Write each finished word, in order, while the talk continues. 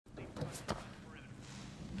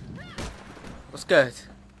What's good?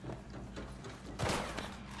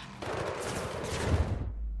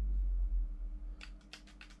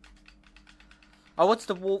 I wanted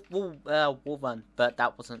the wall run, but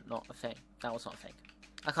that wasn't not a thing. That was not a thing.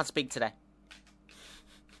 I can't speak today.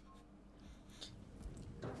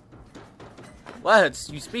 Words,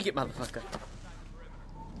 you speak it, motherfucker.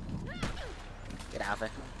 Get out of here.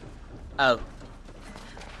 Oh.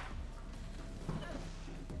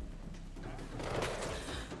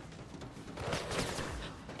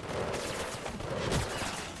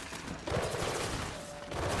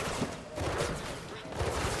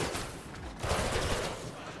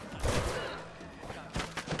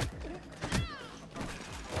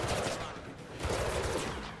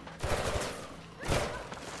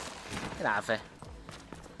 Get out of here.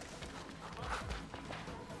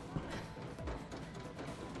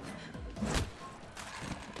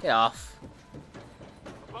 Get off.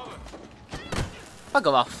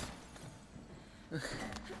 Bugger off. I'm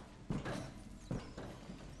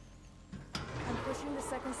pushing the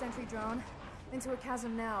second sentry drone into a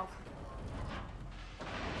chasm now.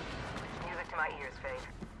 Music to my ears, Faith.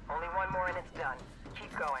 Only one more and it's done.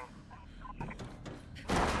 Keep going.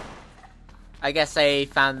 I guess they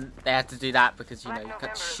found they had to do that because, you know, you Black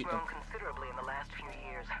can't November has shoot them. grown considerably in the last few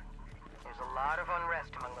years. There's a lot of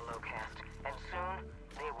unrest among the Lowcast, and soon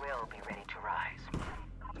they will be ready to rise.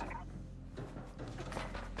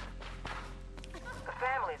 The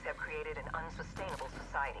families have created an unsustainable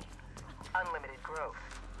society. Unlimited growth,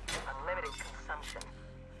 unlimited consumption.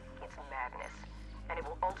 It's madness, and it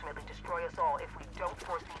will ultimately destroy us all if we don't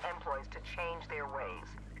force the employees to change their ways.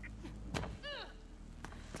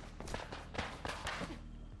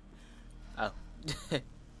 Oh. The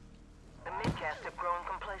Midcast have grown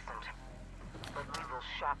complacent, but we will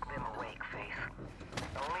shock them awake, Faith.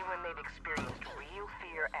 Only when they've experienced real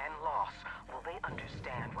fear and loss will they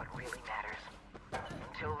understand what really matters.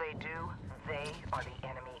 Until they do, they are the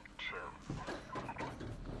enemy too.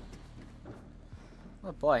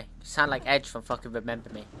 Oh boy, you sound like Edge from fucking Remember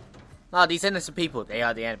Me. No, these innocent people, they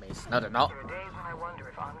are the enemies. No, they're not. There are days when I wonder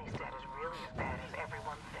if Omnistat is really as bad as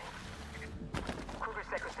everyone thinks.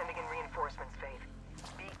 KrugerSec are sending in reinforcements, Faith.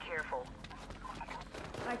 Be careful.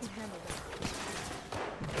 I can handle that.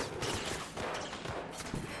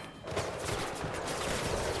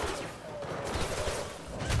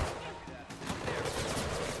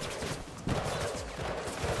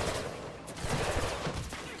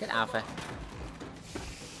 Get out of here.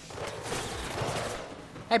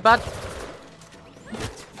 Hey, bud.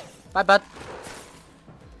 Bye, bud.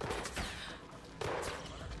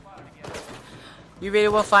 You really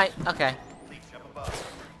will fight? Okay.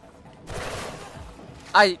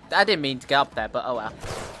 I didn't mean to get up there, but oh well.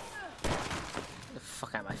 Get the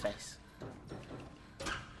fuck out of my face.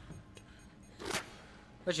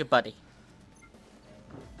 Where's your buddy?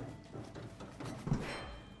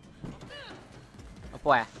 Oh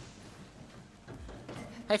boy.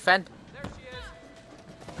 Hey friend. There she is.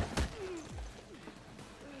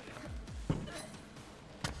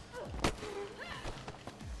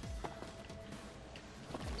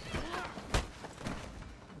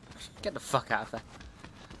 Get the fuck out of there.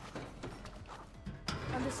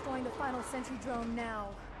 I'm destroying the final sentry drone now.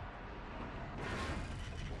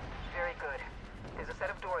 Very good. There's a set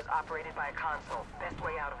of doors operated by a console. Best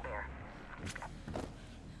way out of there.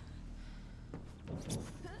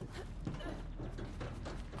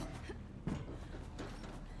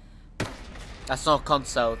 That's not a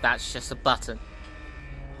console, that's just a button.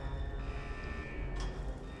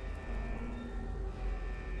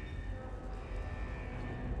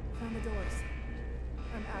 Found the doors.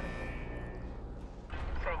 I'm out of here.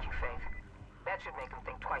 Thank you, Faith. That should make them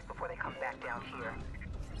think twice before they come back down here.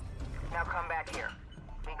 Now come back here.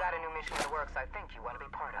 We got a new mission in the works I think you want to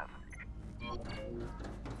be part of.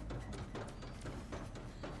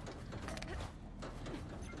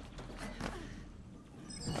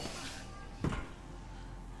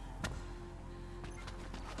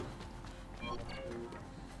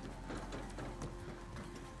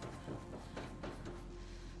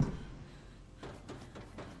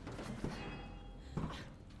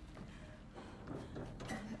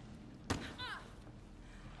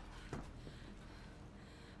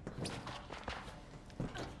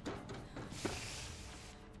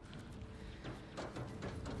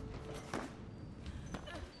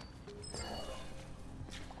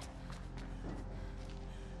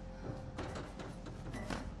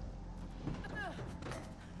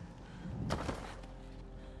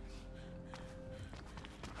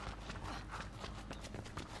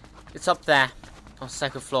 It's up there. On the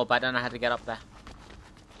second floor, but I don't know how to get up there.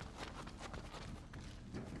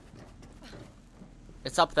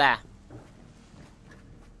 It's up there.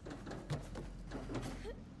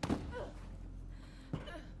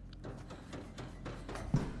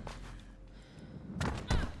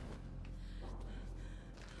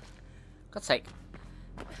 God's sake.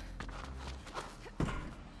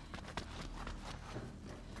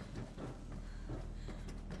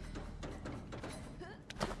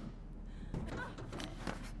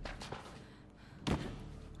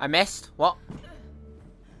 I missed? What?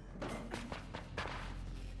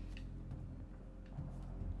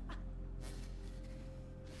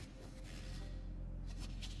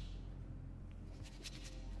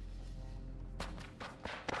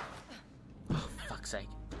 Oh, fuck's sake.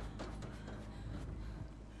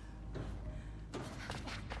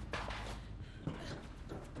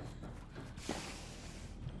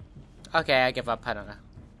 Okay, I give up. I don't know.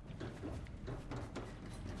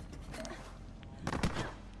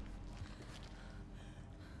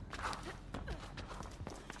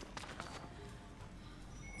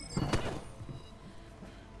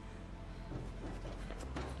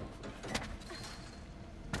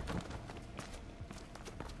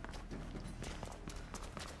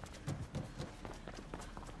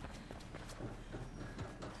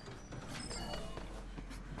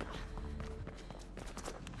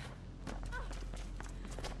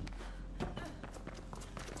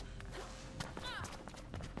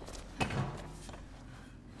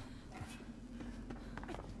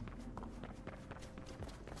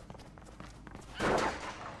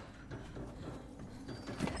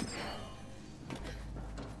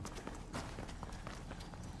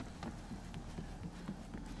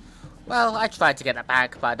 Well, I tried to get that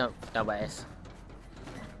back, but I don't know where it is.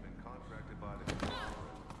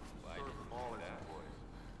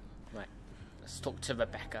 Right, let's talk to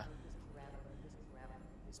Rebecca.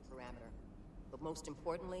 This parameter. But most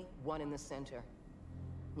importantly, one in the center.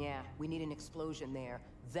 Yeah, we need an explosion there.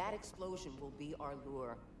 That explosion will be our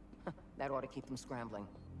lure. That ought to keep them scrambling.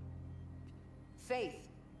 Faith,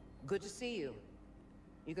 good to see you.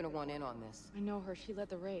 You're gonna want in on this. I know her. She led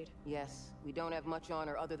the raid. Yes, we don't have much on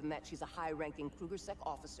her other than that she's a high-ranking KrugerSec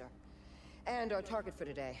officer. And our target for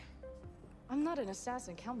today. I'm not an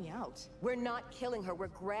assassin. Count me out. We're not killing her, we're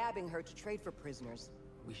grabbing her to trade for prisoners.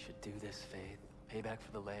 We should do this, Faith. Payback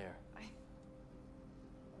for the lair.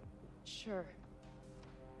 Sure.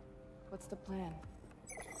 What's the plan?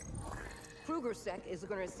 KrugerSec is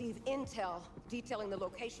gonna receive intel detailing the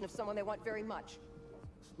location of someone they want very much.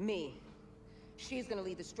 Me. She's gonna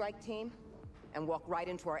lead the strike team and walk right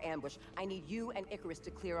into our ambush. I need you and Icarus to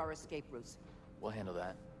clear our escape routes. We'll handle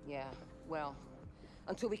that. Yeah, well,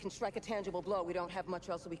 until we can strike a tangible blow, we don't have much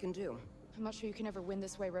else we can do. I'm not sure you can ever win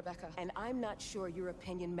this way, Rebecca. And I'm not sure your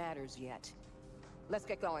opinion matters yet. Let's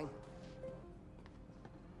get going.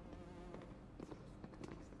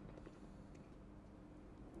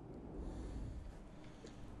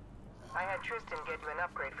 I had Tristan get you an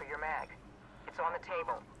upgrade for your mag. It's on the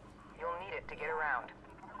table. You'll need it to get around.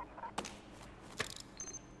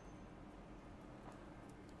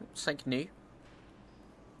 Something new.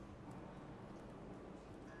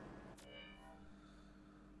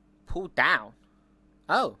 Pull down.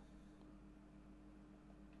 Oh.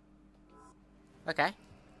 Okay.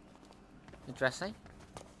 Interesting.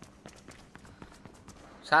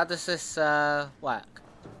 So how does this work?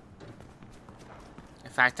 In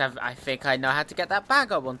fact, I think I know how to get that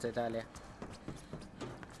bag I wanted earlier.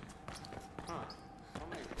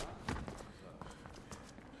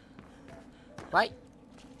 Wait.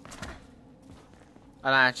 I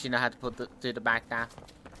don't actually know how to do the bag now.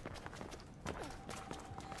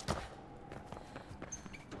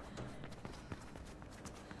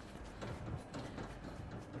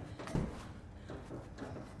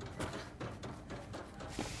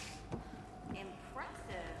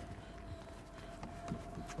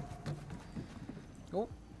 Oh,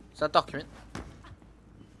 is that a document?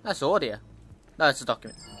 That's audio. No, it's a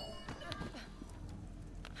document.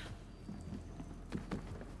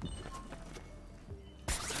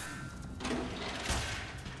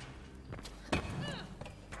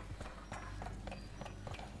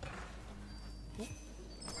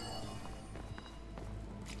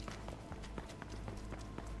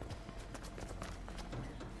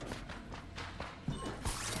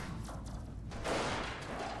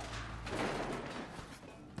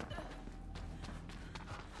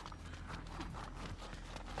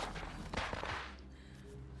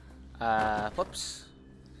 Whoops.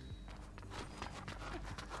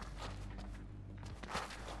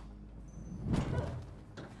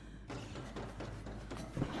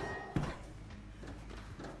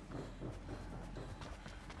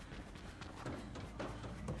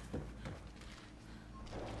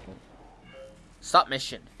 Stop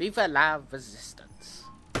mission. Viva la resistance.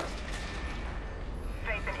 Faith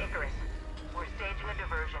and Icarus, we're staging a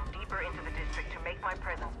diversion deeper into the district to make my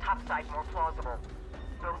presence topside more plausible.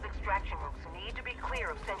 Those extraction routes need to be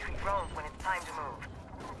clear of sentry drones when it's time to move.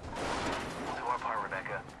 We'll do our part,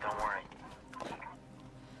 Rebecca. Don't worry.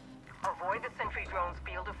 Avoid the sentry drones'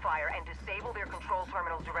 field of fire and disable their control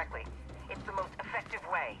terminals directly. It's the most effective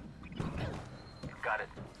way. Got it.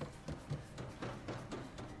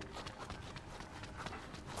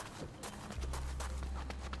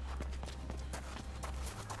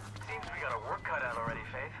 Seems we got our work cut out already,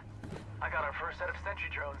 Faith. I got our first set of sentry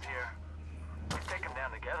drones here. Let's take them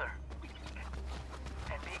down together.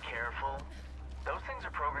 And be careful. Those things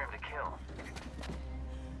are programmed to kill.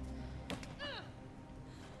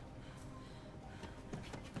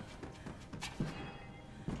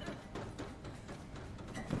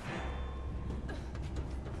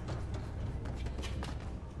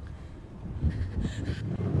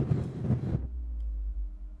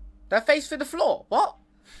 That face through the floor. What?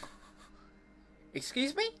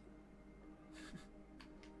 Excuse me?